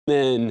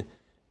then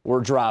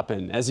we're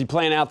dropping as you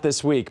plan out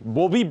this week.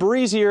 We'll be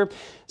breezier,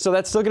 so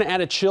that's still going to add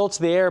a chill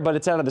to the air, but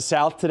it's out of the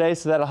south today,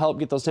 so that'll help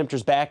get those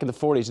temperatures back in the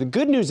 40s. The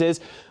good news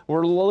is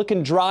we're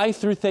looking dry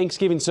through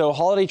Thanksgiving, so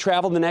holiday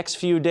travel the next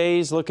few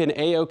days looking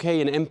A-OK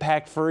and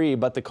impact-free,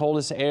 but the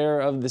coldest air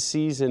of the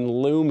season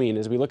looming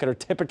as we look at our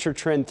temperature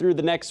trend through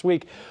the next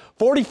week.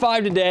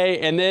 45 today,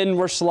 and then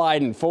we're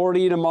sliding.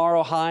 40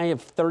 tomorrow, high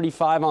of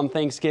 35 on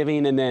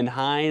Thanksgiving, and then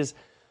highs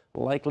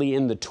likely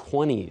in the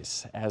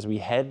 20s as we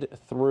head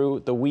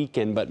through the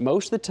weekend, but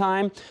most of the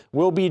time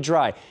will be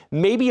dry.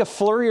 Maybe a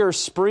flurry or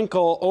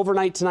sprinkle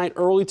overnight tonight,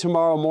 early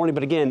tomorrow morning,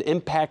 but again,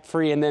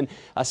 impact-free, and then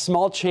a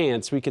small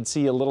chance we could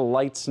see a little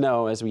light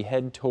snow as we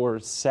head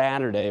towards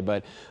Saturday,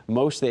 but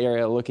most of the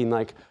area looking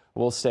like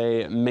we'll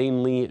stay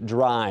mainly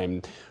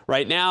dry.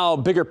 Right now,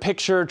 bigger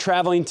picture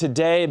traveling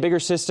today, bigger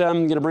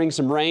system going to bring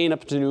some rain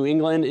up to New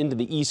England into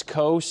the East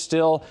Coast.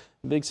 Still,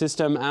 big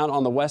system out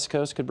on the West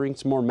Coast could bring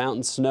some more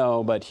mountain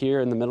snow, but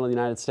here in the middle of the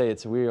United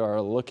States, we are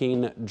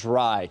looking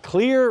dry.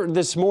 Clear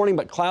this morning,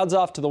 but clouds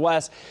off to the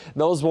west.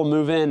 Those will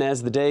move in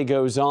as the day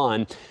goes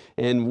on.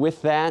 And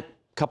with that,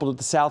 coupled with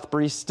the south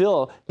breeze,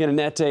 still going to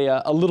net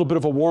a little bit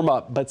of a warm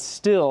up, but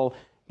still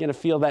going to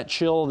feel that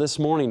chill this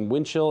morning.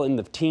 Wind chill in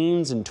the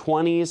teens and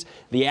 20s.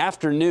 The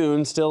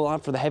afternoon still on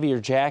for the heavier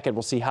jacket.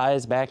 We'll see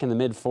highs back in the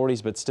mid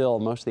 40s, but still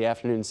most of the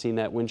afternoon seeing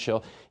that wind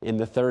chill in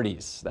the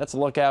 30s. That's a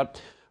look out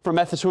from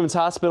Methodist Women's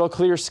Hospital.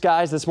 Clear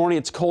skies this morning.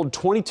 It's cold,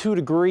 22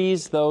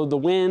 degrees, though the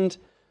wind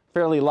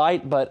fairly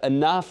light, but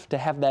enough to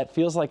have that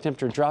feels like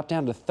temperature drop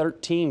down to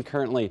 13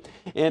 currently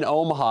in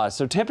Omaha.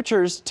 So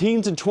temperatures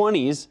teens and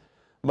 20s,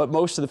 but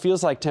most of the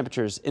feels like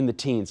temperatures in the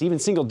teens, even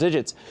single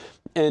digits.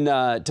 And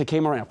to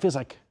Tacoma right now, feels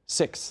like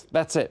 6.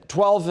 That's it.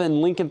 12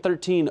 in Lincoln,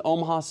 13,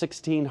 Omaha,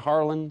 16,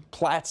 Harlan,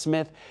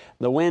 Plattsmouth.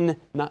 The wind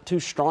not too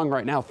strong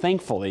right now,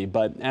 thankfully,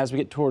 but as we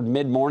get toward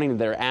mid-morning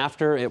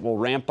thereafter, it will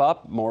ramp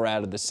up more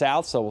out of the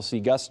south, so we'll see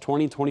gusts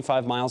 20,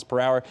 25 miles per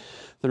hour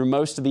through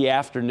most of the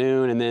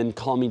afternoon and then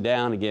calming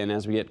down again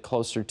as we get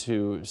closer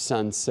to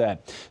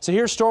sunset. So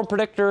here's storm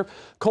predictor.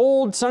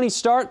 Cold, sunny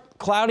start,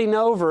 clouding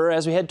over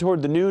as we head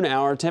toward the noon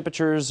hour.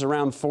 Temperatures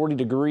around 40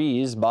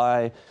 degrees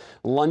by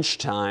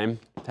lunchtime.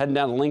 Heading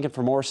down to Lincoln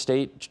for more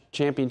state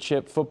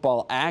championship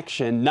football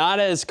action. Not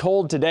as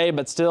cold today,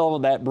 but still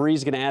that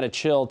breeze going to add a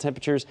chill.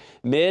 Temperatures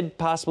mid,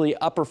 possibly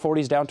upper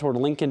 40s down toward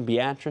Lincoln,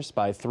 Beatrice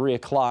by 3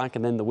 o'clock,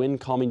 and then the wind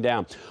calming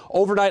down.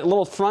 Overnight, a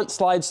little front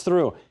slides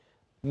through.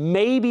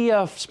 Maybe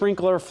a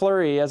sprinkler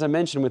flurry, as I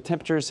mentioned, with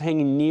temperatures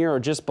hanging near or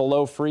just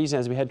below freezing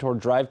as we head toward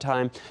drive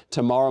time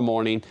tomorrow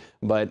morning.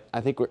 But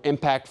I think we're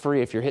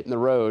impact-free if you're hitting the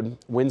road.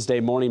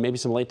 Wednesday morning, maybe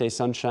some late-day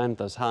sunshine.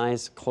 Those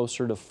highs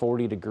closer to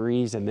 40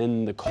 degrees, and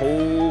then the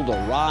cold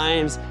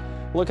arrives.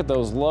 Look at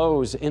those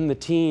lows in the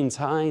teens,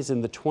 highs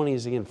in the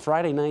 20s. Again,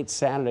 Friday night,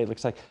 Saturday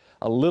looks like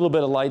a little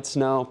bit of light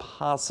snow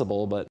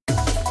possible, but